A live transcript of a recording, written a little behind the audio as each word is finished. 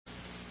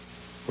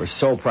We're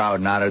so proud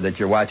and honored that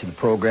you're watching the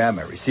program.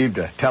 I received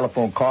a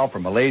telephone call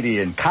from a lady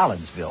in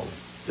Collinsville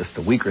just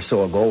a week or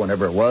so ago,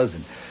 whenever it was,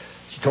 and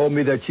she told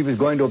me that she was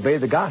going to obey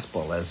the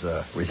gospel as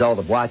a result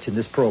of watching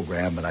this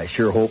program, and I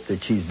sure hope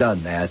that she's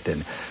done that,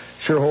 and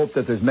sure hope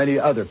that there's many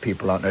other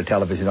people out in our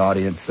television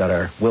audience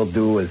that will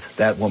do as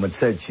that woman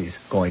said she's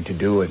going to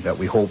do, and that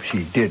we hope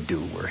she did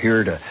do. We're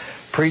here to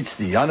preach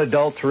the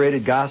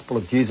unadulterated gospel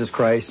of Jesus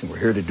Christ, and we're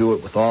here to do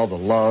it with all the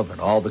love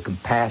and all the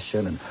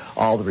compassion and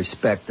all the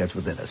respect that's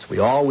within us. We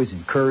always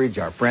encourage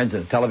our friends in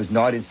the television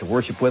audience to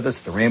worship with us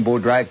at the Rainbow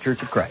Drive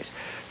Church of Christ,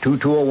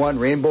 2201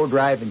 Rainbow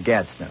Drive in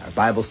Gadsden. Our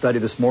Bible study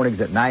this morning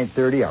is at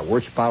 9:30, our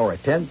worship hour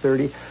at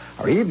 10:30,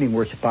 our evening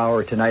worship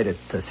hour tonight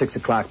at 6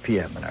 o'clock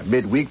p.m., and our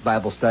midweek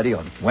Bible study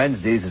on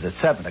Wednesdays is at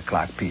 7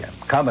 o'clock p.m.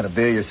 Come and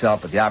avail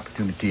yourself of the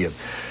opportunity of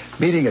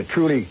meeting a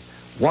truly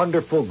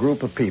wonderful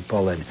group of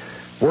people and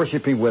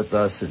worshiping with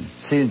us and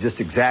seeing just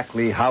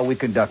exactly how we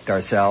conduct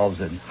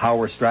ourselves and how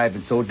we're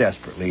striving so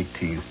desperately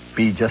to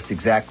be just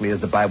exactly as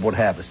the Bible would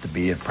have us to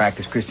be and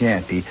practice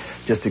Christianity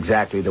just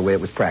exactly the way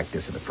it was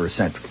practiced in the first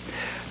century.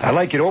 I'd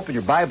like you to open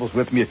your Bibles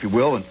with me, if you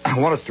will, and I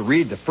want us to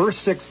read the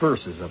first 6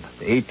 verses of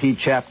the 18th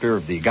chapter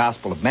of the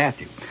Gospel of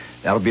Matthew.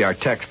 That'll be our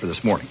text for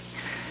this morning.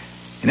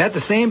 And at the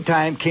same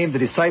time came the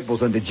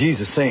disciples unto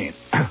Jesus, saying,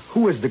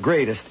 Who is the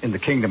greatest in the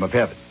kingdom of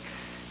heaven?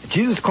 And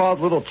Jesus called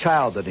a little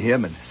child unto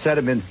him and set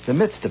him in the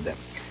midst of them,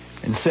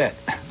 and said,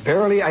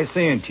 Verily I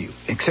say unto you,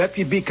 except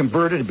ye be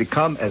converted and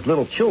become as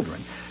little children,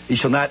 ye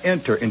shall not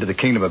enter into the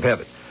kingdom of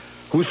heaven.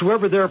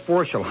 Whosoever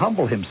therefore shall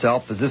humble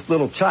himself as this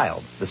little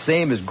child, the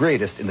same is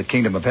greatest in the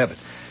kingdom of heaven.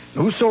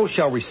 And whoso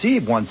shall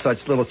receive one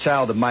such little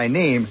child of my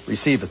name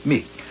receiveth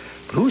me.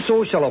 But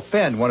whoso shall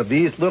offend one of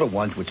these little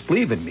ones which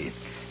believe in me,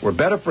 were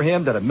better for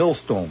him that a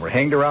millstone were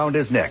hanged around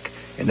his neck,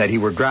 and that he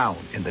were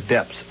drowned in the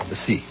depths of the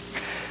sea.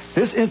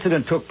 This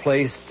incident took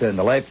place in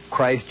the life of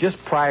Christ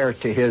just prior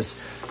to his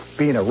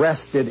being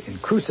arrested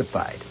and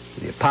crucified.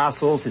 The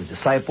apostles, his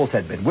disciples,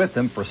 had been with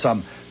him for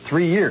some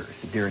 3 years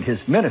during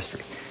his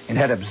ministry and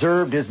had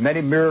observed his many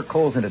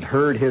miracles and had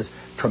heard his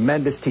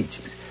tremendous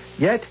teachings.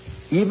 Yet,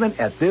 even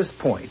at this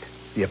point,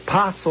 the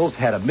apostles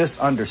had a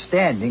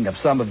misunderstanding of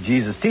some of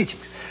Jesus'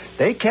 teachings.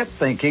 They kept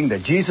thinking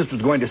that Jesus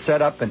was going to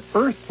set up an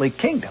earthly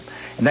kingdom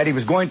and that he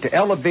was going to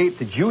elevate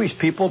the Jewish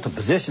people to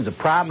positions of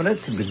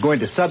prominence and was going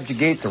to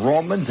subjugate the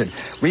Romans and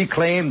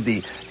reclaim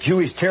the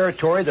Jewish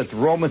territory that the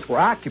Romans were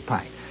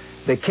occupying.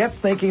 They kept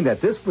thinking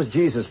that this was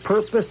Jesus'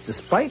 purpose,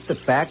 despite the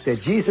fact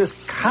that Jesus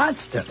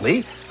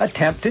constantly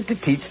attempted to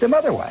teach them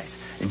otherwise.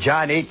 In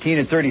John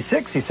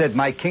 18:36, he said,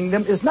 My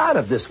kingdom is not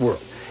of this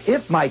world.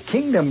 If my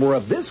kingdom were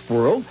of this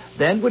world,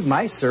 then would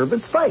my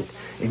servants fight.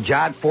 In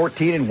John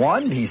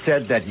 14:1, he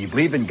said that you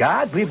believe in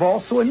God, believe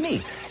also in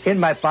me. In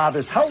my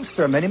Father's house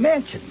there are many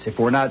mansions. If it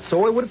were not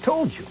so, I would have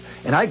told you.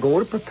 And I go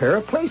to prepare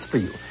a place for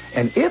you.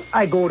 And if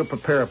I go to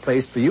prepare a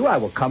place for you, I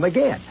will come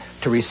again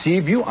to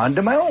receive you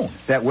unto my own,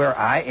 that where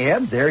I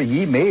am, there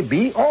ye may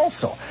be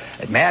also.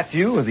 At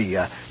Matthew,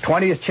 the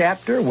 20th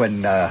chapter,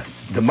 when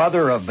the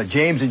mother of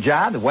James and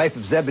John, the wife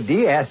of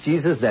Zebedee, asked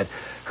Jesus that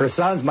her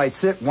sons might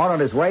sit one on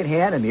his right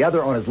hand and the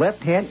other on his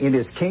left hand in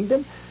his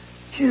kingdom,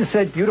 Jesus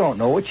said, You don't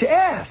know what you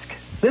ask.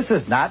 This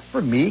is not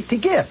for me to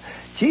give.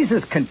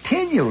 Jesus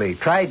continually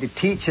tried to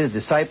teach his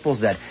disciples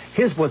that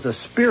his was a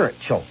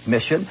spiritual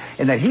mission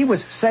and that he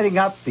was setting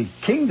up the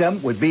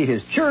kingdom would be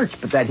his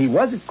church, but that he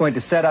wasn't going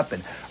to set up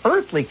an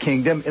earthly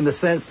kingdom in the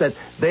sense that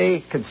they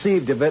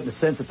conceived of it, in the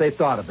sense that they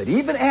thought of it.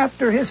 Even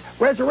after his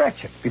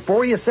resurrection,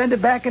 before he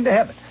ascended back into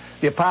heaven,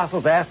 the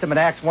apostles asked him in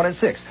Acts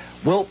 1:6,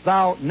 Wilt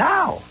thou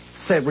now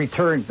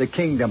return the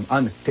kingdom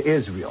unto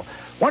Israel?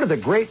 One of the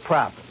great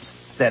problems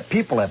that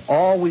people have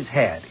always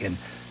had in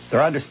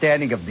their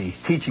understanding of the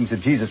teachings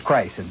of Jesus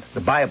Christ and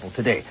the Bible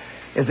today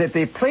is that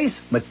they place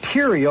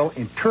material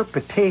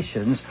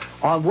interpretations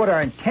on what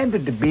are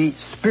intended to be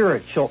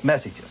spiritual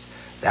messages.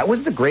 That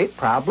was the great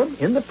problem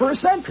in the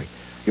first century.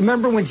 You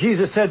remember when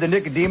Jesus said to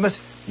Nicodemus,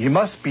 You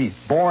must be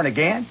born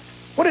again?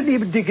 What did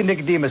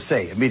Nicodemus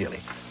say immediately?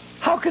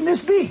 How can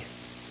this be?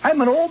 I'm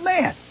an old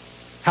man.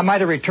 Am I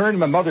to return to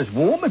my mother's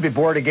womb and be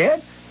born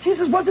again?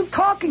 Jesus wasn't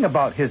talking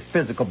about his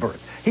physical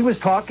birth. He was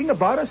talking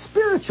about a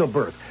spiritual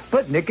birth.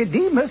 But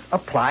Nicodemus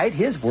applied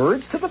his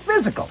words to the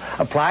physical,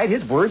 applied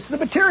his words to the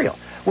material.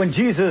 When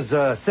Jesus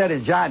said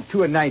in John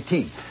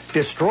 2:19,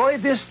 Destroy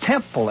this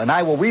temple and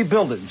I will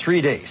rebuild it in 3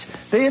 days,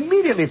 they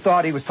immediately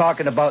thought he was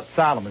talking about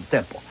Solomon's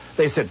temple.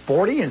 They said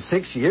 40 in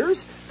 6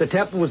 years? The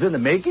temple was in the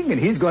making and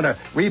he's going to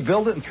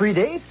rebuild it in 3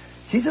 days?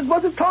 Jesus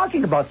wasn't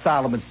talking about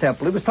Solomon's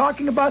temple. He was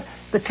talking about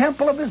the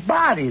temple of his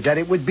body, that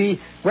it would be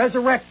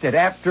resurrected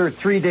after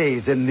 3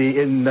 days in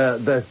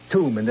the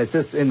tomb, and that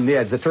this,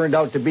 as it turned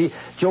out to be,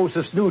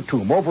 Joseph's new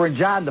tomb. Over in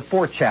John, the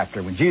 4th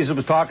chapter, when Jesus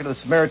was talking to the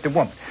Samaritan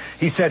woman,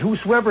 he said,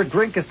 Whosoever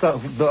drinketh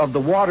of the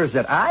waters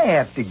that I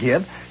have to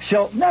give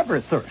shall never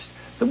thirst.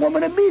 The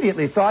woman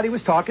immediately thought he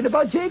was talking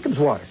about Jacob's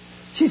water.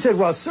 She said,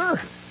 Well, sir,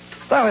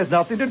 thou hast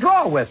nothing to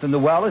draw with, and the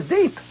well is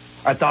deep.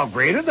 Art thou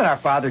greater than our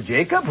father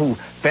Jacob, who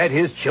fed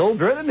his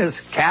children and his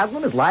cattle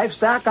and his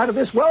livestock out of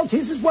this well?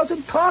 Jesus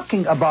wasn't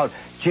talking about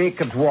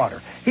Jacob's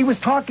water. He was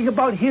talking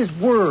about his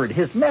word.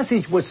 His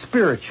message was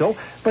spiritual,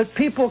 but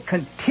people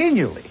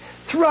continually,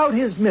 throughout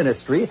his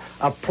ministry,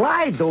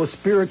 applied those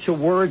spiritual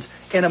words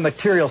in a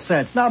material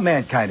sense. Now,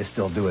 mankind is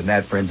still doing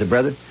that, friends and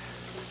brethren.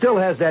 Still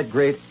has that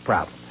great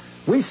problem.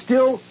 We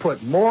still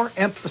put more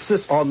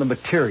emphasis on the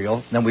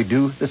material than we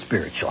do the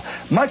spiritual.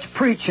 Much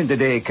preaching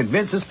today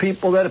convinces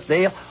people that if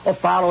they'll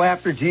follow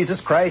after Jesus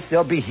Christ,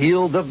 they'll be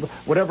healed of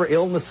whatever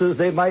illnesses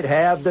they might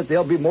have, that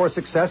they'll be more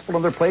successful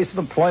in their place of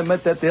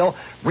employment, that they'll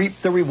reap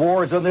the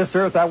rewards on this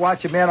earth. I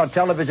watch a man on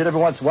television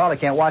every once in a while. I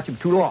can't watch him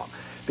too long,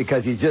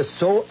 because he just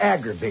so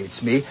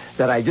aggravates me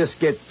that I just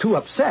get too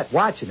upset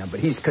watching him.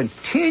 But he's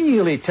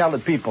continually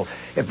telling people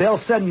if they'll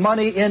send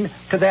money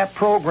into that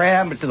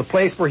program, to the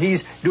place where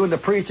he's doing the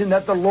preaching,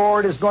 that the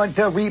Lord is going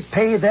to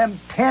repay them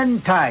 10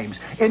 times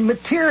in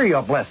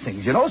material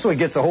blessings. You know, so he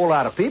gets a whole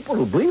lot of people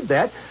who believe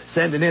that,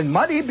 sending in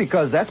money,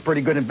 because that's pretty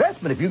good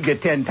investment. If you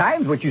get 10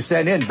 times what you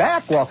send in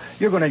back, well,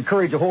 you're going to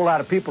encourage a whole lot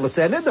of people to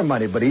send in their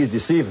money, but he's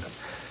deceiving them.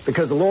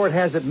 Because the Lord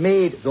hasn't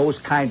made those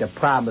kind of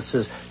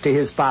promises to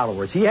his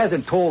followers. He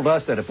hasn't told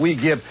us that if we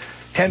give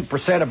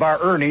 10% of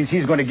our earnings,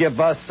 he's going to give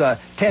us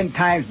 10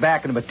 times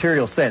back in a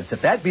material sense.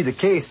 If that be the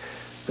case,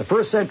 the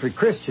first century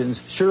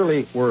Christians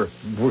surely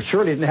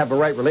didn't have a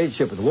right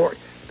relationship with the Lord,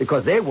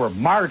 because they were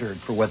martyred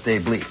for what they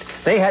believed.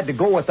 They had to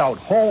go without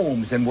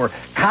homes and were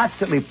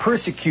constantly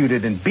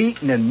persecuted and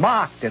beaten and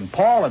mocked. And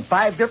Paul, on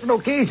 5 different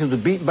occasions,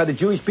 was beaten by the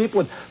Jewish people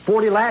with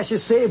 40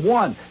 lashes save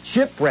one.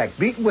 Shipwrecked,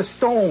 beaten with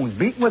stones,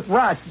 beaten with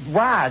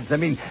rods. I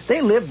mean,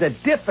 they lived a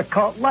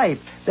difficult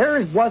life.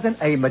 There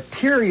wasn't a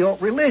material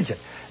religion.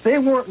 They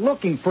weren't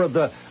looking for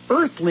the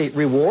earthly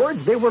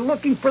rewards. They were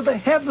looking for the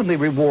heavenly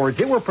rewards.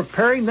 They were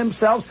preparing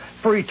themselves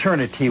for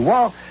eternity.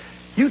 Well,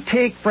 you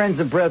take, friends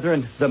and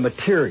brethren, the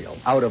material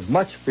out of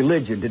much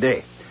religion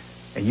today,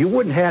 and you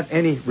wouldn't have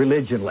any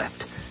religion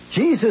left.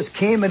 Jesus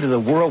came into the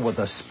world with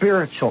a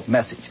spiritual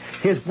message.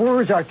 His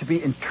words are to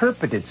be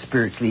interpreted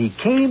spiritually. He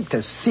came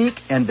to seek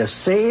and to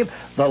save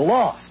the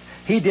lost.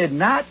 He did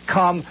not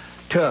come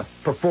to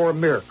perform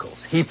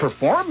miracles. He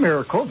performed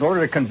miracles in order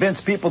to convince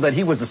people that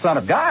he was the Son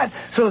of God,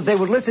 so that they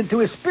would listen to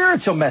his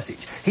spiritual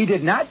message. He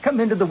did not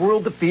come into the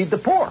world to feed the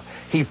poor.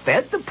 He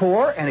fed the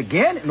poor, and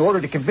again, in order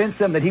to convince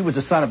them that he was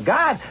the Son of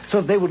God,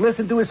 so that they would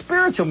listen to his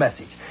spiritual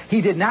message.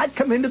 He did not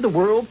come into the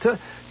world to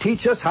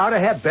teach us how to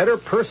have better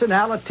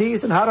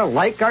personalities and how to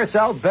like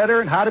ourselves better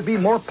and how to be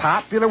more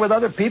popular with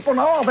other people. And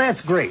all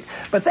that's great.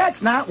 But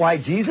that's not why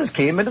Jesus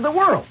came into the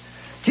world.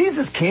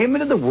 Jesus came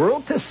into the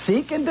world to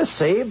seek and to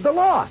save the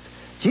lost.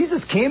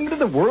 Jesus came into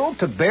the world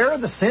to bear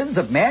the sins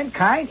of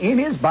mankind in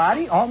his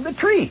body on the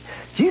tree.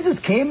 Jesus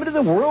came into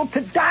the world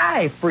to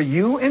die for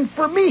you and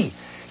for me.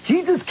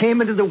 Jesus came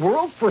into the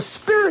world for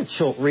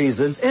spiritual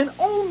reasons, and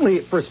only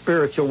for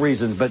spiritual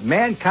reasons. But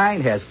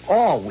mankind has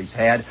always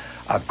had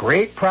a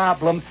great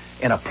problem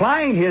in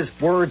applying his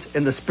words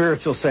in the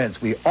spiritual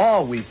sense. We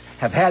always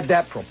have had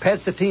that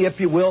propensity, if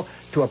you will,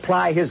 to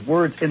apply his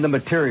words in the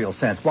material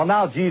sense. Well,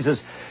 now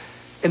Jesus,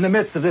 in the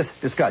midst of this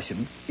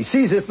discussion, he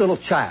sees this little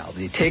child.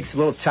 He takes the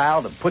little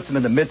child and puts him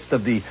in the midst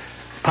of the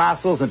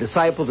apostles and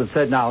disciples and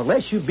said, now,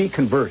 unless you be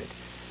converted,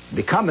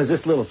 become as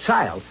this little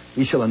child,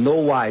 ye shall in no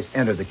wise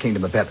enter the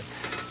kingdom of heaven.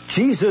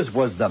 Jesus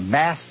was the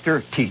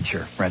master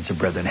teacher, friends and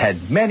brethren,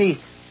 had many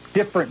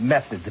different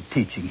methods of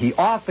teaching. He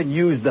often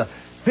used the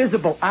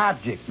visible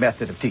object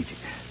method of teaching.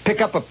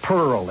 Pick up a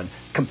pearl and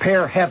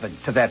compare heaven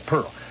to that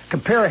pearl.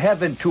 Compare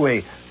heaven to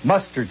a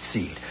mustard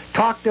seed.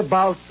 Talked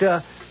about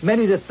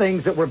many of the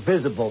things that were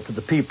visible to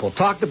the people.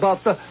 Talked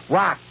about the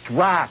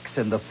rocks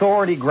and the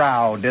thorny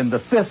ground and the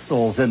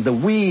thistles and the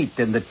wheat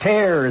and the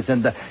tares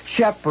and the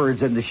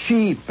shepherds and the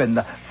sheep and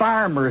the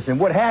farmers and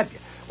what have you.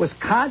 Was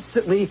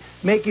constantly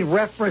making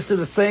reference to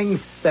the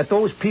things that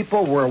those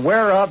people were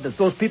aware of, that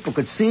those people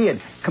could see, and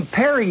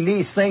comparing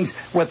these things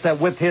with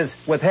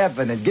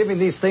heaven, and giving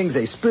these things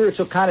a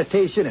spiritual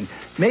connotation, and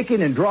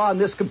making and drawing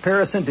this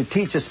comparison to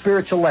teach a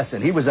spiritual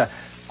lesson. He was a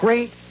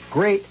great,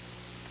 great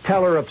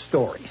teller of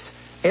stories.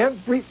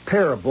 Every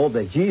parable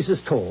that Jesus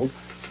told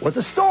was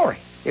a story.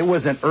 It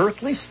was an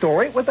earthly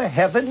story with a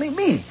heavenly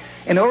meaning,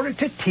 in order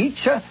to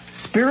teach a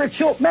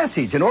spiritual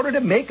message, in order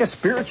to make a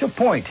spiritual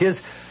point.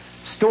 His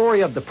story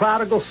of the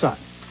prodigal son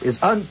is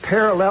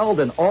unparalleled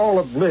in all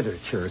of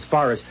literature as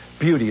far as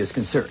beauty is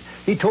concerned.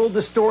 He told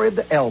the story of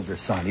the elder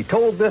son. He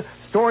told the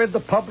story of the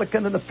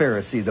publican and the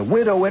Pharisee, the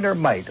widow and her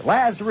mite,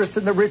 Lazarus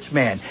and the rich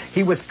man.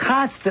 He was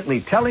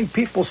constantly telling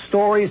people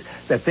stories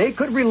that they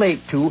could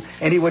relate to,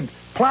 and he would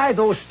apply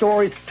those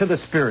stories to the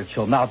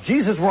spiritual. Now, if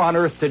Jesus were on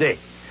earth today,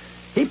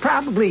 he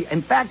probably,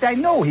 in fact, I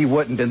know he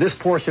wouldn't in this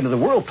portion of the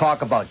world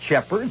talk about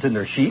shepherds and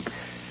their sheep.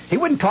 He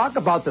wouldn't talk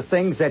about the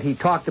things that he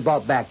talked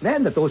about back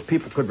then that those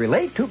people could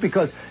relate to,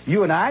 because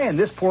you and I in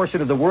this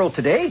portion of the world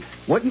today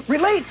wouldn't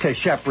relate to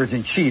shepherds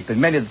and sheep and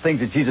many of the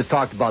things that Jesus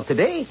talked about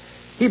today.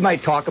 He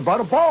might talk about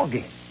a ball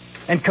game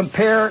and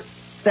compare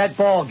that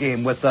ball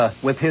game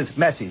with his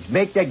message.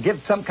 Give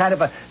some kind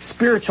of a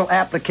spiritual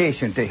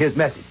application to his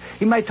message.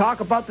 He might talk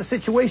about the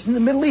situation in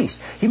the Middle East.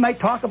 He might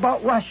talk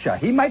about Russia.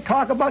 He might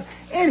talk about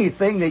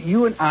anything that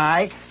you and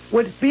I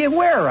would be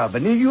aware of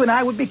and you and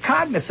I would be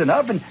cognizant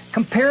of, and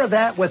compare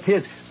that with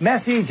his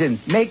message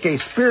and make a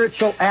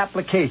spiritual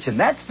application.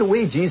 That's the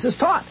way Jesus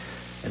taught.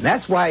 And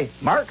that's why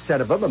Mark said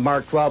of him in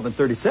Mark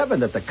 12:37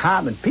 that the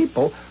common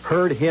people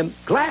heard him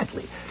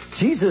gladly.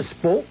 Jesus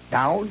spoke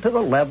down to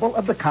the level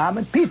of the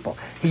common people.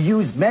 He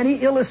used many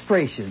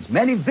illustrations,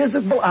 many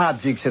visible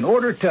objects in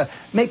order to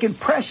make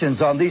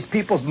impressions on these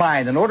people's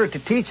mind, in order to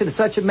teach in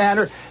such a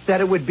manner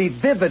that it would be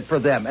vivid for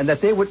them and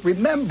that they would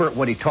remember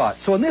what he taught.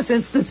 So in this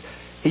instance,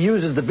 he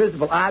uses the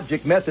visible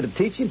object method of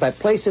teaching by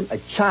placing a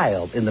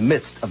child in the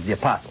midst of the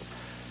apostles.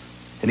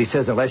 And he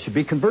says, unless you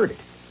be converted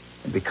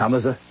and become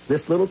as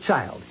this little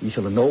child, you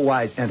shall in no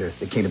wise enter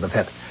the kingdom of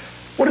heaven.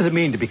 What does it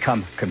mean to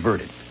become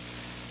converted?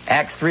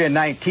 Acts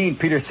 3:19,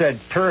 Peter said,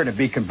 turn and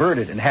be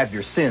converted and have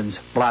your sins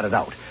blotted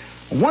out.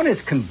 When one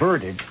is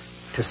converted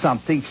to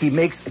something, he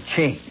makes a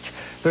change.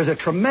 There's a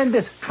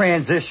tremendous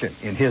transition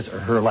in his or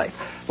her life.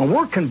 When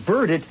we're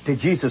converted to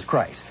Jesus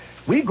Christ,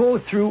 we go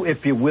through,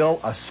 if you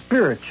will, a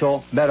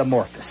spiritual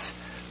metamorphosis.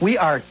 We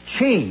are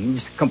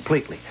changed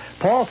completely.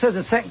 Paul says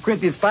in 2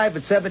 Corinthians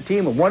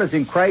 5:17, when one is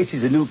in Christ,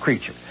 he's a new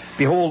creature.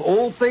 Behold,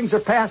 old things are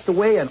passed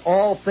away and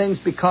all things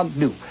become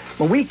new.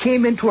 When we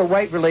came into a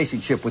right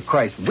relationship with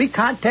Christ, when we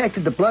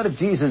contacted the blood of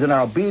Jesus in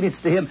our obedience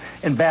to him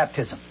in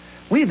baptism,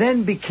 we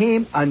then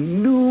became a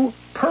new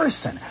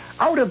person.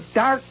 Out of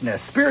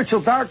darkness, spiritual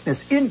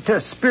darkness,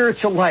 into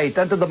spiritual light,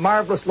 under the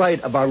marvelous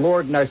light of our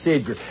Lord and our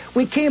Savior.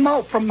 We came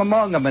out from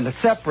among them and are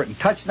separate and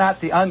touch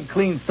not the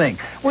unclean thing.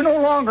 We're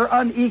no longer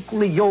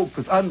unequally yoked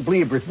with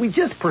unbelievers. We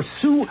just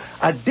pursue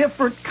a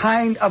different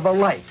kind of a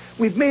life.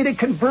 We've made a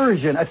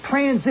conversion, a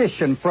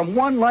transition from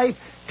one life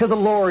to the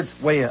Lord's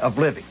way of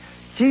living.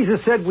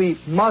 Jesus said we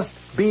must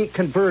be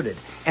converted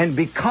and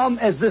become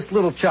as this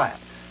little child.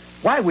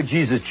 Why would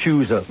Jesus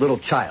choose a little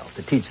child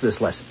to teach this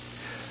lesson?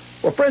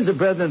 Well, friends and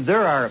brethren,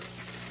 there are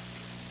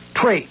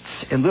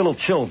traits in little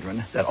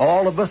children that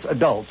all of us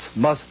adults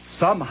must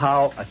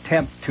somehow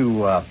attempt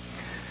to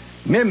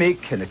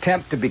mimic and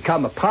attempt to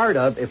become a part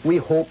of if we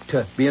hope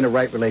to be in a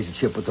right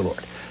relationship with the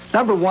Lord.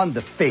 Number one,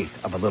 the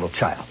faith of a little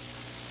child.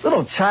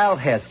 Little child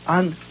has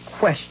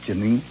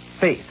unquestioning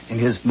faith in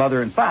his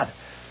mother and father.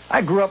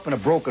 I grew up in a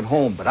broken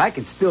home, but I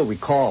can still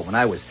recall when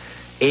I was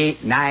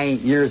 8, 9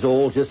 years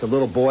old, just a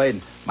little boy,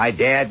 and my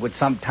dad would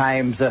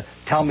sometimes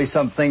tell me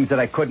some things that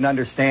I couldn't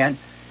understand.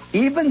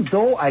 Even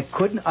though I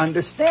couldn't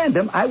understand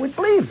them, I would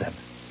believe them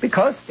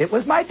because it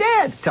was my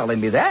dad telling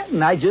me that,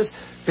 and I just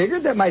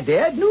figured that my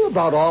dad knew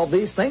about all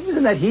these things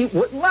and that he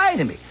wouldn't lie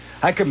to me.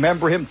 I can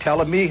remember him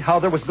telling me how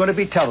there was going to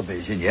be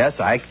television. Yes,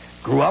 I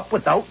grew up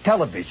without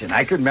television.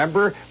 I can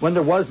remember when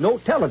there was no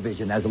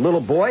television. As a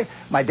little boy,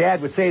 my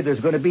dad would say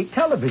there's going to be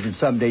television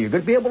someday. You're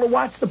going to be able to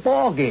watch the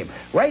ball game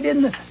right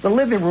in the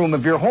living room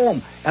of your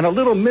home and a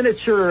little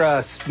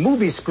miniature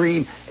movie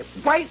screen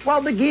right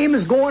while the game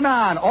is going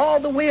on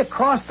all the way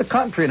across the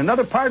country in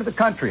another part of the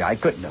country. I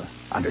couldn't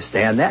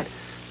understand that.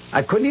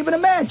 I couldn't even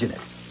imagine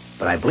it,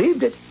 but I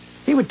believed it.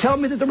 He would tell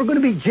me that there were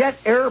going to be jet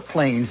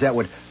airplanes that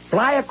would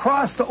fly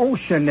across the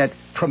ocean at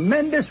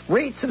tremendous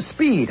rates of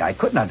speed. I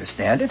couldn't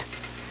understand it,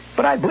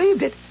 but I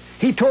believed it.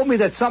 He told me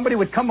that somebody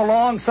would come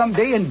along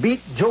someday and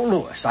beat Joe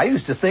Louis. I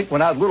used to think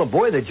when I was a little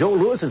boy that Joe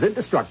Louis is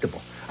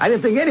indestructible. I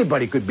didn't think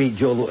anybody could beat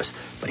Joe Louis.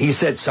 But he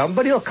said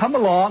somebody will come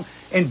along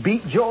and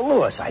beat Joe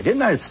Louis. I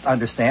didn't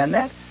understand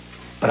that,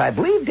 but I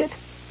believed it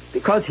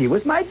because he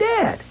was my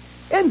dad.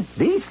 And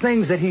these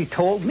things that he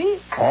told me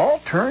all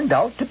turned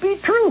out to be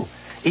true.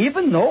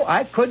 Even though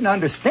I couldn't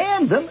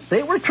understand them,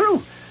 they were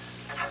true.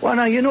 Well,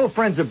 now, you know,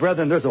 friends and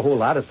brethren, there's a whole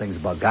lot of things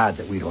about God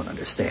that we don't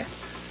understand.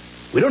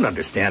 We don't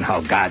understand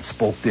how God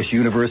spoke this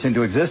universe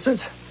into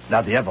existence.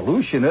 Now, the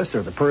evolutionist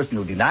or the person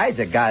who denies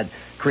that God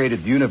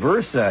created the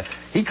universe,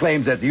 he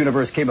claims that the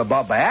universe came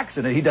about by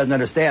accident. He doesn't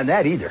understand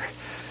that either.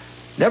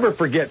 Never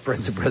forget,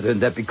 friends and brethren,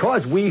 that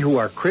because we who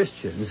are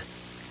Christians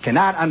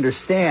cannot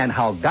understand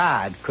how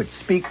God could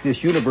speak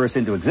this universe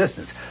into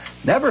existence,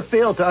 never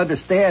fail to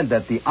understand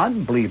that the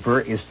unbeliever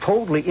is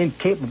totally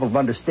incapable of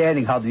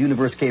understanding how the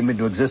universe came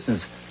into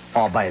existence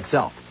all by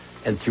itself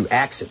and through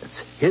accidents.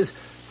 His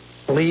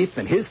belief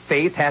and his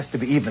faith has to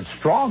be even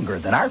stronger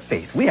than our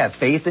faith. We have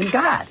faith in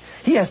God.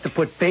 He has to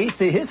put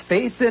his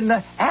faith in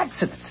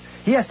accidents.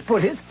 He has to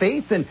put his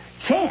faith in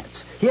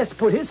chance. He has to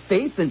put his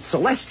faith in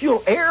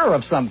celestial error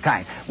of some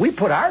kind. We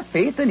put our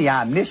faith in the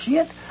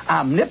omniscient,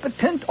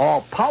 omnipotent,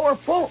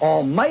 all-powerful,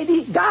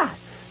 almighty God.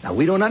 Now,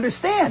 we don't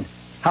understand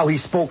how he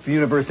spoke the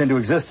universe into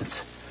existence.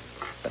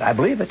 But I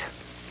believe it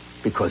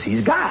because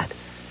he's God,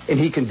 and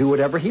he can do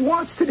whatever he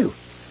wants to do.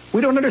 We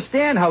don't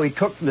understand how he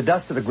took from the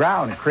dust of the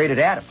ground and created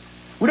Adam.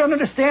 We don't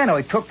understand how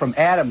he took from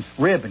Adam's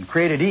rib and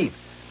created Eve.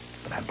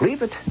 But I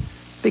believe it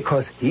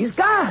because he's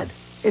God,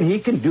 and he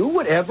can do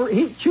whatever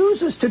he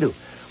chooses to do.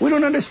 We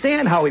don't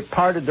understand how he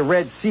parted the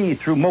Red Sea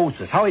through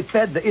Moses, how he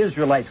fed the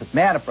Israelites with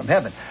manna from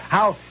heaven,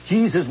 how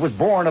Jesus was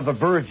born of a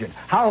virgin,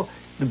 how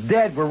the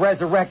dead were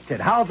resurrected,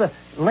 how the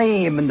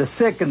lame and the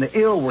sick and the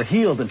ill were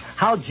healed, and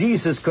how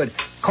Jesus could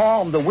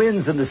calm the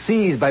winds and the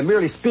seas by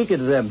merely speaking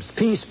to them,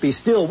 peace, be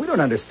still. We don't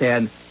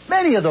understand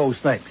many of those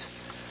things,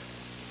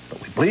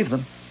 but we believe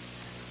them.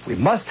 We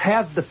must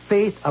have the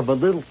faith of a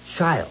little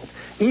child.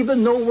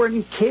 Even though we're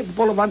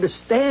incapable of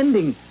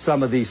understanding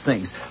some of these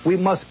things, we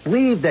must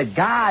believe that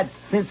God,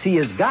 since He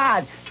is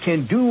God,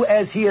 can do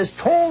as He has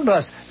told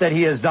us that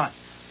He has done.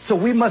 So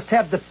we must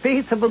have the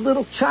faith of a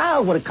little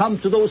child when it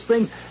comes to those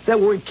things that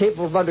we're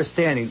incapable of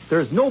understanding.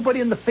 There's nobody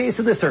on the face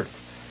of this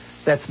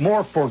earth that's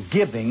more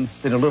forgiving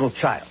than a little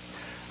child.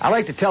 I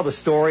like to tell the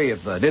story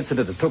of an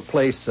incident that took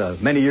place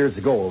many years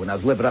ago when I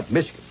was living up in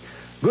Michigan.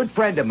 A good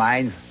friend of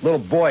mine, little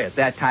boy at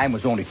that time,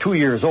 was only 2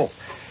 years old.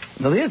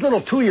 Now, his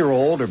little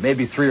 2-year-old, or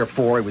maybe 3 or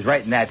 4, he was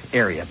right in that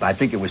area, but I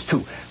think it was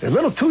 2. The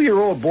little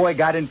 2-year-old boy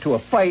got into a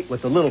fight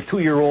with the little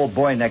 2-year-old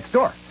boy next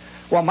door.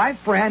 Well, my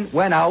friend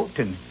went out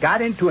and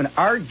got into an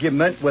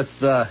argument with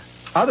the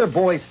other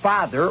boy's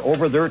father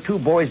over their 2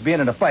 boys being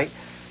in a fight.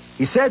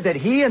 He said that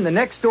he and the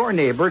next-door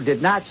neighbor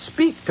did not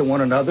speak to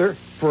one another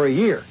for a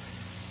year.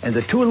 And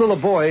the 2 little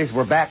boys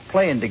were back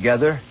playing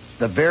together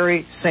the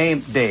very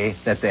same day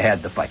that they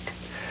had the fight.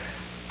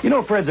 You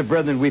know, friends and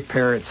brethren, we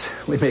parents,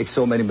 we make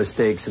so many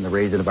mistakes in the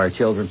raising of our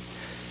children.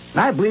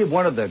 And I believe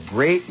one of the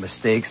great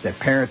mistakes that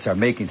parents are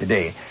making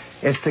today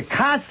is to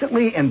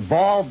constantly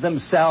involve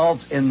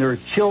themselves in their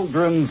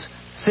children's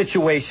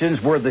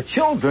situations where the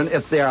children,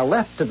 if they are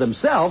left to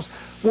themselves,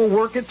 will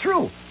work it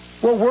through,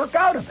 will work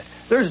out of it.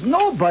 There's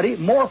nobody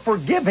more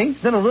forgiving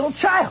than a little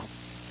child.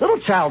 Little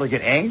child will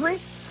get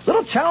angry.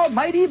 Little child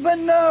might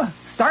even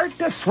start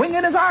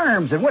swinging his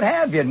arms and what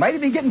have you, and might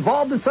even get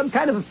involved in some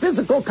kind of a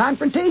physical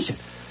confrontation.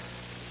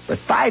 But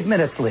 5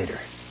 minutes later,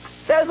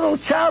 that little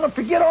child will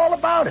forget all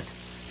about it.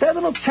 That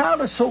little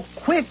child is so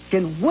quick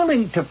and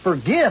willing to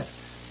forgive.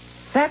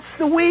 That's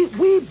the way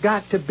we've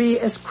got to be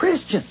as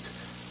Christians.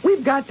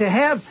 We've got to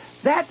have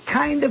that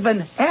kind of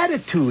an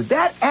attitude,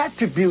 that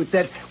attribute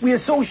that we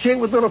associate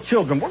with little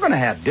children. We're going to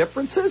have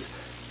differences.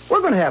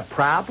 We're going to have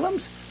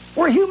problems.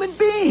 We're human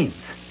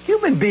beings.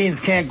 Human beings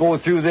can't go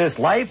through this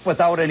life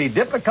without any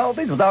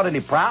difficulties, without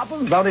any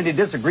problems, without any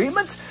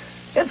disagreements.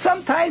 And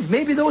sometimes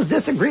maybe those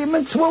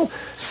disagreements will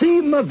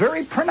seem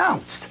very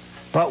pronounced.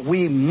 But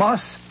we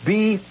must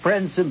be,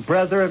 friends and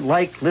brethren,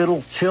 like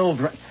little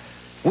children.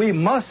 We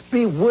must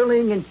be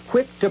willing and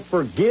quick to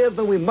forgive,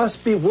 and we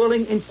must be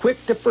willing and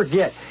quick to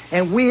forget.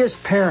 And we as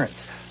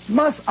parents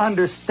must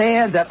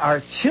understand that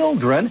our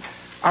children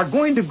are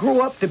going to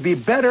grow up to be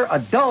better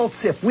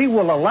adults if we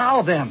will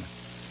allow them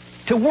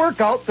to work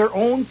out their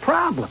own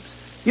problems.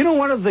 You know,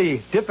 one of the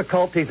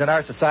difficulties in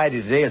our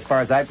society today, as far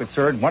as I'm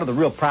concerned, one of the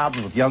real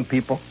problems with young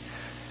people,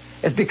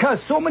 is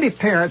because so many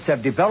parents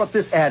have developed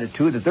this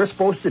attitude that they're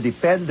supposed to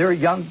defend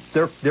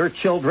their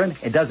children.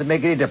 It doesn't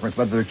make any difference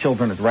whether their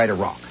children is right or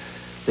wrong.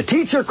 The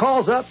teacher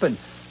calls up and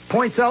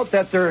points out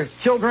that their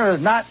children are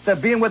not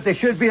being what they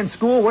should be in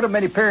school. What do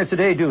many parents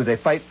today do? They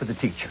fight for the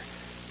teacher.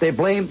 They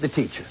blame the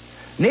teacher.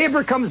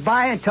 Neighbor comes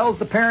by and tells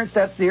the parent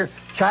that their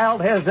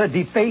child has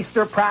defaced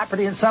their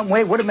property in some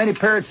way. What do many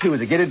parents do?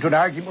 They get into an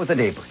argument with the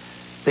neighbor.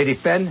 They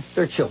defend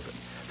their children.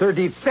 They're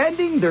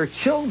defending their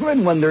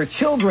children when their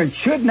children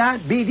should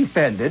not be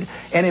defended.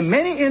 And in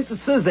many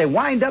instances, they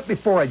wind up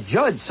before a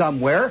judge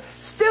somewhere,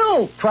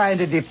 still trying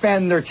to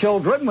defend their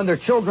children when their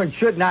children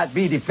should not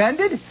be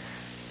defended.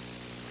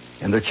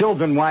 And their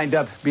children wind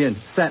up being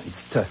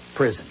sentenced to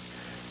prison.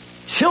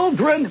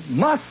 Children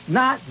must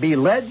not be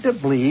led to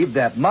believe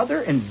that mother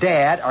and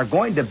dad are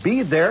going to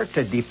be there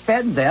to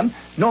defend them,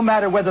 no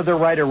matter whether they're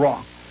right or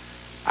wrong.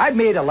 I've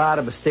made a lot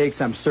of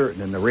mistakes, I'm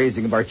certain, in the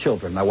raising of our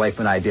children. My wife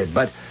and I did.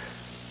 But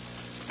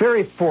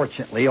very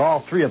fortunately, all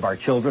 3 of our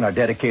children are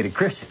dedicated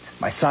Christians.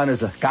 My son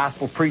is a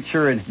gospel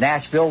preacher in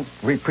Nashville,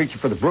 preaching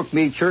for the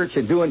Brookmead Church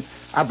and doing,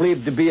 I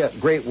believe, to be a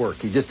great work.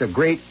 He's just a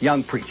great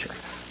young preacher.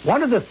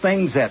 One of the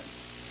things that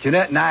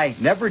Jeanette and I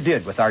never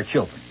did with our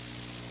children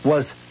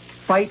was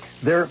fight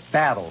their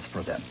battles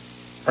for them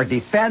or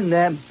defend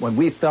them when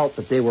we felt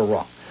that they were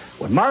wrong.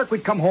 When Mark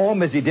would come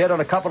home, as he did on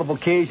a couple of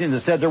occasions,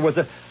 and said there was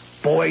a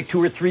boy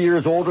 2 or 3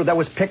 years older that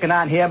was picking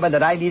on him and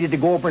that I needed to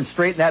go over and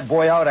straighten that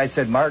boy out, I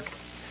said, Mark,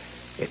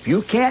 if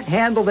you can't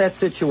handle that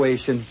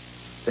situation,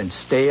 then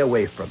stay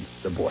away from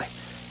the boy.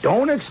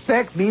 Don't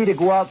expect me to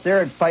go out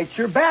there and fight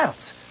your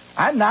battles.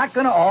 I'm not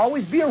going to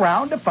always be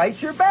around to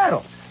fight your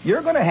battles.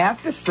 You're going to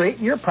have to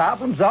straighten your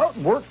problems out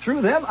and work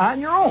through them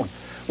on your own.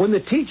 When the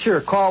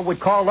teacher would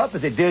call up,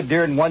 as it did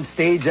during one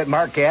stage that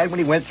Mark had, when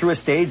he went through a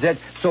stage that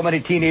so many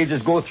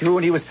teenagers go through,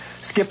 and he was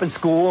skipping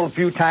school a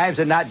few times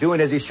and not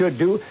doing as he should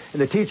do,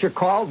 and the teacher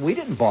called, we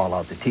didn't bawl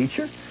out the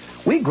teacher.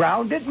 We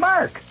grounded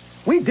Mark.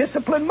 We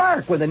disciplined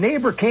Mark. When the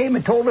neighbor came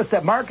and told us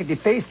that Mark had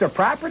defaced their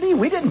property,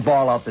 we didn't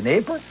bawl out the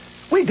neighbor.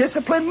 We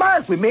disciplined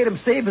Mark. We made him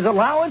save his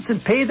allowance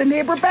and pay the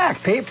neighbor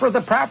back, pay for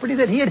the property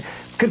that he had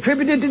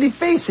contributed to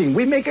defacing.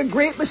 We make a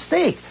great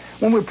mistake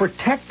when we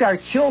protect our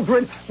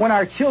children, when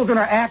our children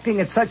are acting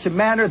in such a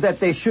manner that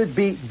they should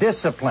be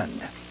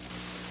disciplined.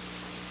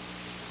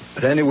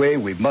 But anyway,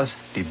 we must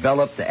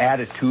develop the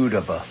attitude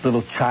of a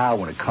little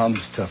child when it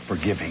comes to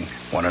forgiving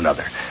one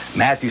another.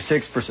 Matthew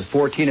 6, verses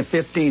 14 and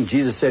 15,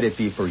 Jesus said, if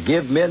ye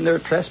forgive men their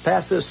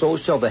trespasses, so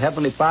shall the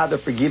Heavenly Father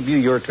forgive you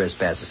your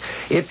trespasses.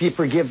 If ye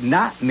forgive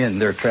not men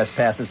their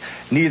trespasses,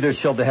 neither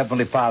shall the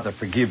Heavenly Father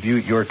forgive you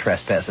your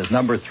trespasses.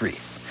 Number 3,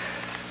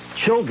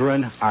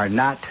 children are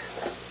not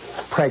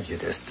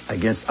prejudiced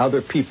against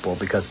other people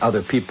because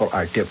other people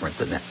are different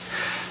than them.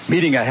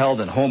 Meeting I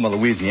held in Houma,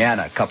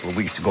 Louisiana a couple of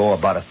weeks ago,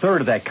 about a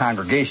third of that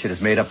congregation is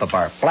made up of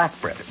our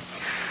black brethren.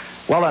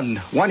 Well, on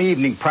one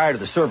evening prior to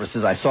the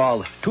services, I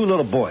saw 2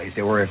 little boys.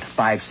 They were in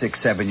 5,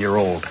 6,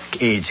 7-year-old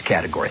age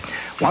category.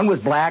 One was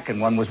black and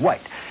one was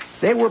white.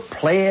 They were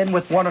playing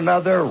with one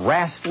another,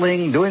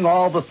 wrestling, doing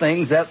all the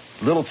things that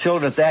little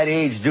children at that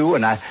age do.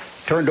 And I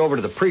turned over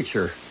to the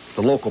preacher,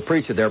 the local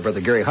preacher there,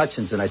 Brother Gary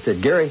Hutchins, and I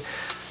said, Gary,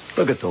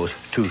 look at those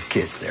 2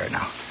 kids there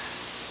now.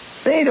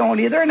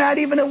 They're not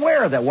even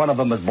aware that one of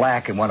them is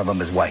black and one of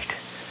them is white.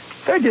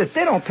 They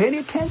don't pay any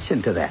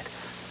attention to that.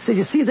 So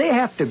you see, they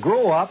have to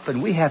grow up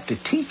and we have to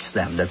teach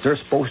them that they're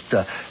supposed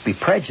to be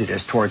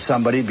prejudiced towards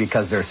somebody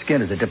because their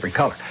skin is a different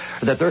color.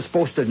 Or that they're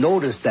supposed to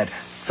notice that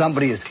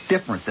somebody is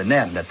different than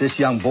them, that this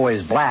young boy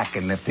is black,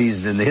 and if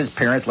his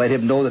parents let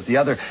him know that the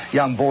other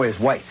young boy is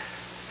white.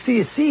 So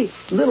you see,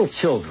 little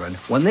children,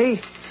 when they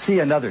see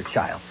another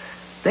child,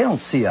 they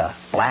don't see a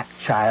black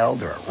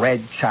child or a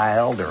red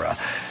child or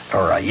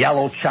a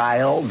yellow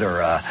child or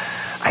a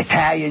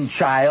Italian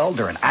child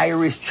or an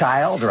Irish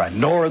child or a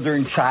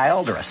northern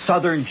child or a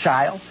southern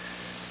child.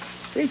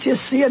 They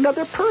just see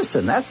another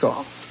person, that's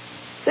all.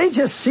 They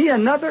just see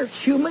another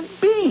human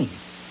being.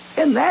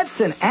 And that's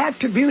an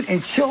attribute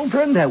in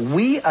children that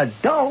we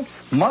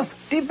adults must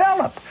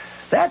develop.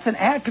 That's an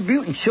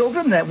attribute in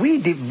children that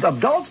we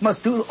adults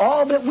must do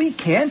all that we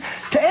can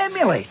to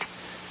emulate.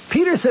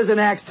 Peter says in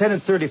Acts 10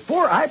 and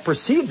 34, I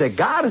perceive that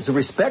God is a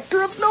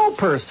respecter of no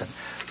person,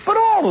 but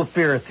all who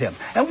feareth him,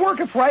 and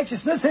worketh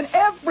righteousness in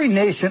every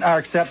nation are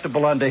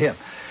acceptable unto him.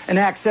 In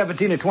Acts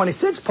 17 and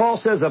 26, Paul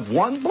says, of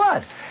one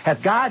blood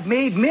hath God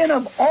made men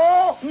of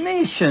all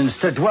nations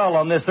to dwell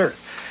on this earth.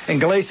 In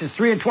Galatians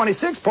 3 and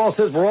 26, Paul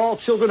says, we're all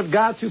children of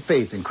God through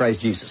faith in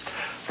Christ Jesus.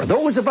 For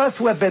those of us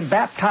who have been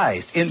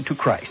baptized into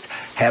Christ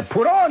have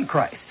put on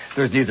Christ.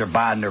 There's neither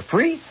bond nor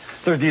free.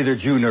 There's neither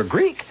Jew nor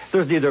Greek.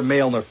 There's neither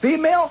male nor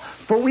female.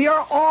 For we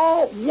are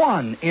all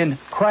one in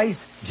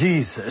Christ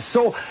Jesus.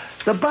 So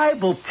the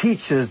Bible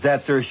teaches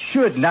that there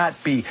should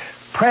not be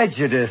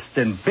prejudice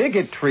and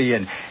bigotry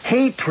and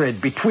hatred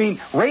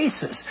between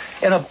races.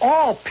 And of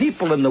all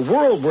people in the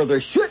world where there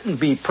shouldn't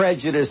be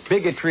prejudice,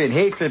 bigotry, and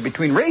hatred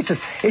between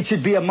races, it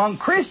should be among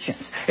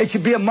Christians. It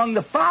should be among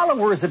the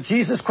followers of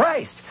Jesus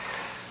Christ.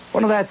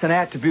 Well, that's an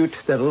attribute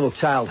that a little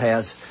child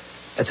has.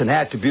 It's an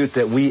attribute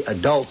that we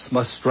adults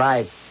must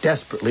strive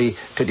desperately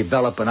to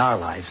develop in our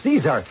lives.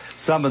 These are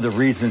some of the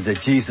reasons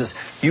that Jesus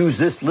used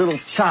this little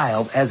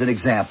child as an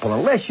example.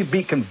 Unless you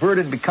be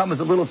converted and become as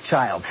a little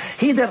child,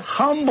 he that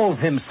humbles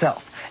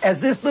himself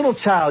as this little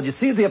child. You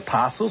see, the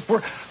apostles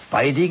were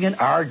fighting and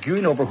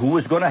arguing over who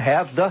was going to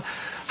have the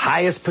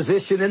highest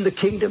position in the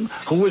kingdom,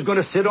 who was going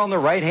to sit on the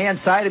right-hand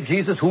side of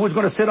Jesus, who was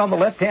going to sit on the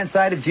left-hand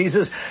side of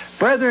Jesus.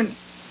 Brethren,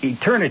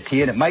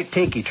 eternity, and it might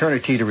take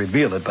eternity to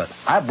reveal it, but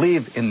I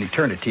believe in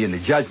eternity, in the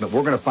judgment,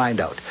 we're going to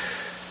find out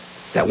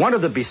that one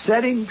of the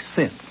besetting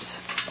sins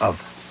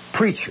of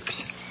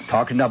preachers,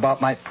 talking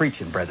about my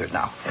preaching brethren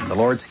now in the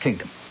Lord's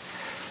kingdom,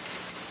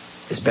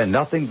 has been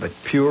nothing but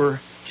pure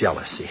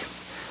jealousy.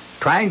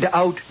 Trying to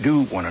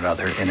outdo one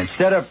another, and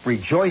instead of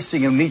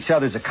rejoicing in each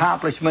other's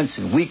accomplishments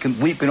and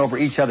weeping over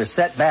each other's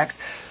setbacks,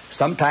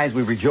 sometimes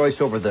we rejoice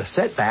over the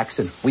setbacks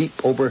and weep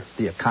over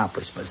the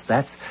accomplishments.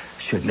 That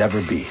should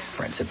never be,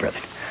 friends and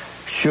brethren.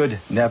 Should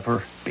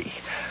never be.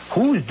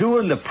 Who's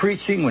doing the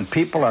preaching when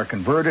people are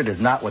converted is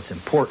not what's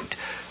important.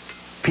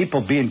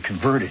 People being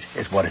converted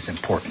is what is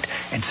important.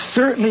 And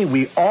certainly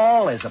we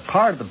all, as a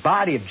part of the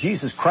body of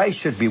Jesus Christ,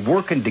 should be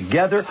working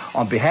together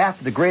on behalf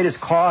of the greatest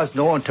cause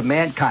known to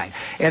mankind.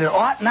 And it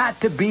ought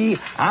not to be,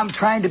 I'm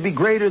trying to be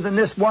greater than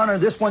this one, or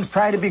this one's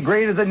trying to be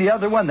greater than the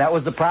other one. That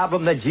was the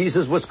problem that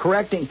Jesus was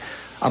correcting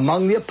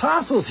among the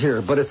apostles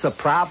here. But it's a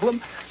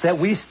problem that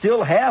we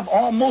still have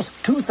almost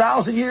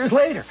 2,000 years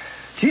later.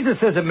 Jesus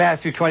says in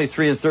Matthew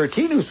 23 and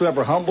 13,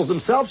 whosoever humbles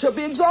himself shall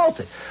be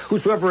exalted.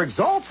 Whosoever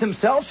exalts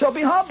himself shall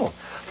be humbled.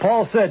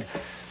 Paul said,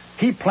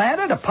 he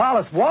planted,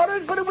 Apollos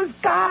watered, but it was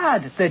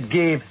God that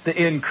gave the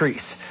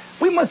increase.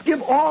 We must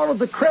give all of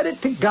the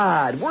credit to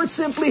God. We're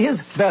simply his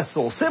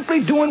vessel,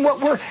 simply doing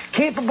what we're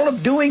capable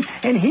of doing,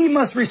 and he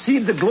must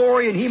receive the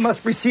glory and he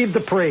must receive the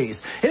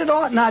praise. And it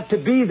ought not to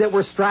be that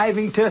we're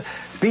striving to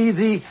be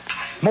the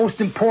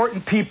most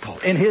important people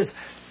in his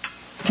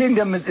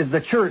kingdom is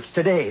the church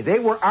today. They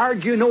were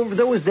arguing over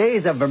those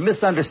days of a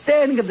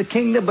misunderstanding of the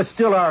kingdom, but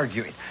still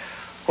arguing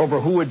over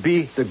who would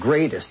be the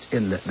greatest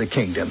in the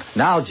kingdom.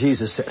 Now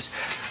Jesus says,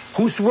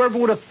 whosoever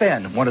would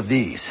offend one of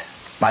these,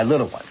 my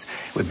little ones,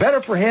 it would be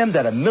better for him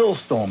that a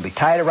millstone be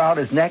tied around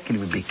his neck and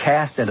he would be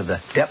cast into the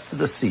depth of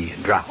the sea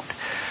and drowned.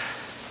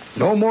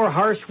 No more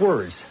harsh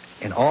words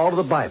in all of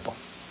the Bible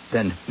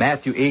than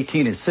Matthew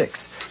 18 and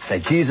 6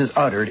 that Jesus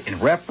uttered in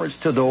reference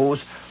to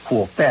those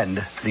who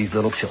offend these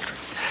little children.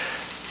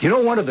 You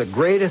know, one of the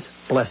greatest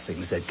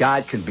blessings that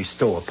God can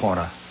bestow upon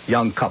a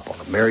young couple,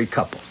 a married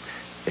couple,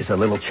 is a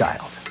little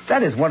child.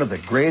 That is one of the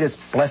greatest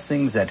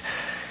blessings that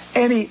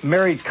any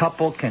married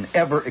couple can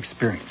ever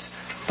experience.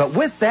 But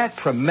with that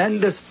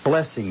tremendous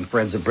blessing,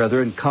 friends and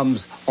brethren,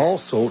 comes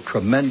also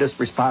tremendous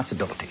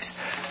responsibilities.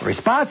 The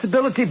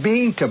responsibility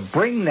being to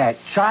bring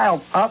that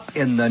child up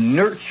in the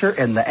nurture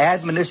and the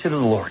admonition of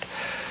the Lord.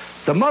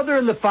 The mother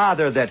and the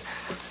father that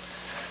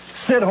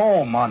sit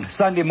home on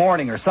Sunday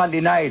morning or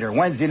Sunday night or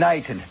Wednesday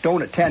night and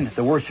don't attend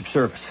the worship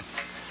service.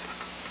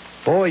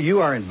 Boy, you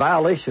are in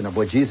violation of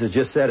what Jesus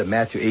just said in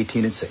Matthew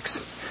 18 and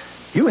 6.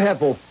 You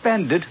have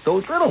offended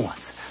those little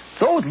ones.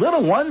 Those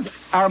little ones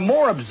are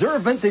more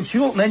observant than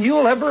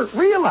you'll ever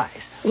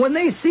realize. When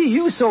they see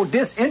you so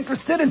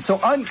disinterested and so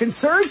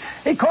unconcerned,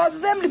 it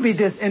causes them to be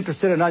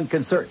disinterested and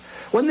unconcerned.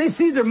 When they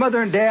see their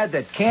mother and dad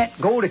that can't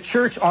go to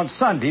church on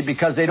Sunday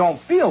because they don't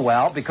feel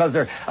well, because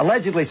they're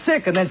allegedly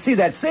sick, and then see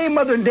that same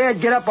mother and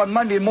dad get up on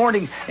Monday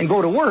morning and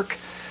go to work,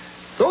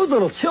 those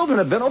little children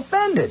have been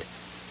offended.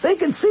 They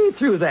can see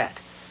through that.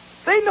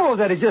 They know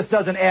that it just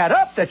doesn't add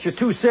up, that you're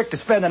too sick to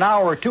spend an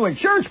hour or two in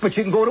church, but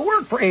you can go to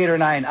work for 8 or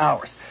 9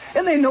 hours.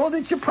 And they know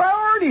that your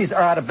priorities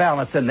are out of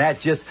balance, and that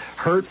just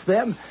hurts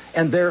them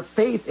and their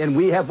faith, and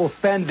we have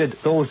offended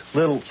those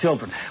little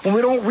children. When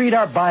we don't read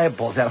our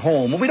Bibles at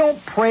home, when we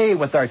don't pray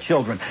with our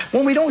children,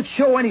 when we don't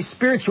show any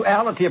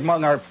spirituality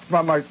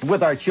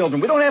with our children,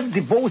 we don't have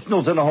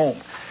devotionals in the home,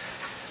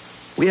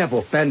 we have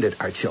offended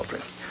our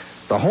children.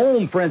 The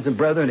home, friends and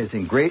brethren, is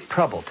in great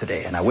trouble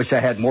today, and I wish I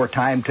had more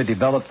time to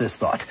develop this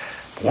thought.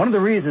 But one of the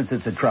reasons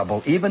it's in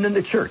trouble, even in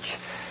the church,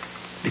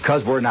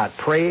 because we're not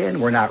praying,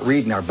 we're not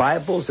reading our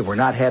Bibles, and we're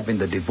not having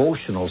the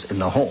devotionals in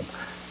the home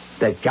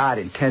that God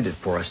intended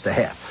for us to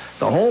have.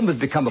 The home has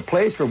become a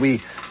place where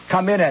we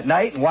come in at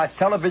night and watch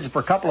television for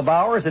a couple of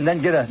hours and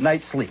then get a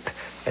night's sleep.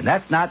 And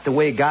that's not the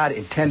way God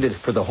intended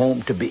for the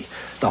home to be.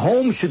 The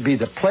home should be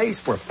the place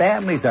where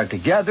families are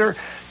together,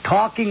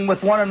 talking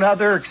with one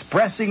another,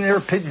 expressing their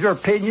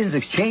opinions,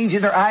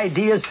 exchanging their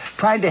ideas,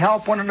 trying to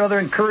help one another,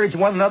 encourage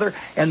one another.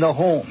 And the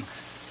home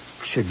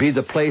should be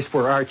the place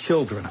where our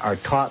children are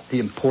taught the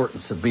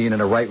importance of being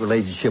in a right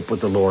relationship with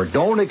the Lord.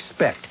 Don't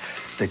expect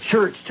the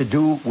church to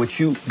do what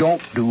you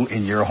don't do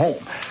in your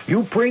home.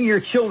 You bring your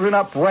children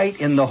up right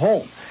in the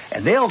home,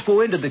 and they'll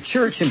go into the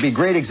church and be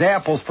great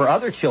examples for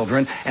other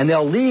children, and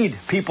they'll lead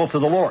people to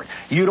the Lord.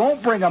 You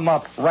don't bring them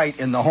up right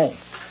in the home.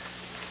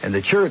 And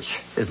the church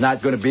is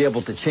not going to be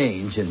able to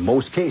change, in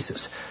most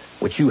cases,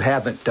 what you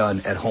haven't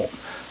done at home.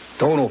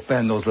 Don't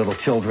offend those little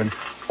children.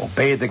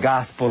 Obey the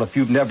gospel. If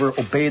you've never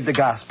obeyed the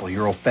gospel,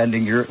 you're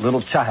offending your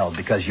little child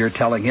because you're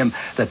telling him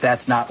that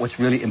that's not what's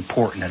really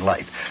important in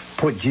life.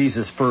 Put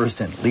Jesus first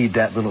and lead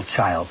that little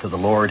child to the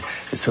Lord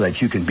so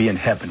that you can be in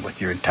heaven with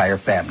your entire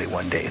family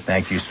one day.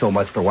 Thank you so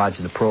much for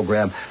watching the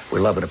program. We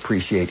love and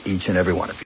appreciate each and every one of you.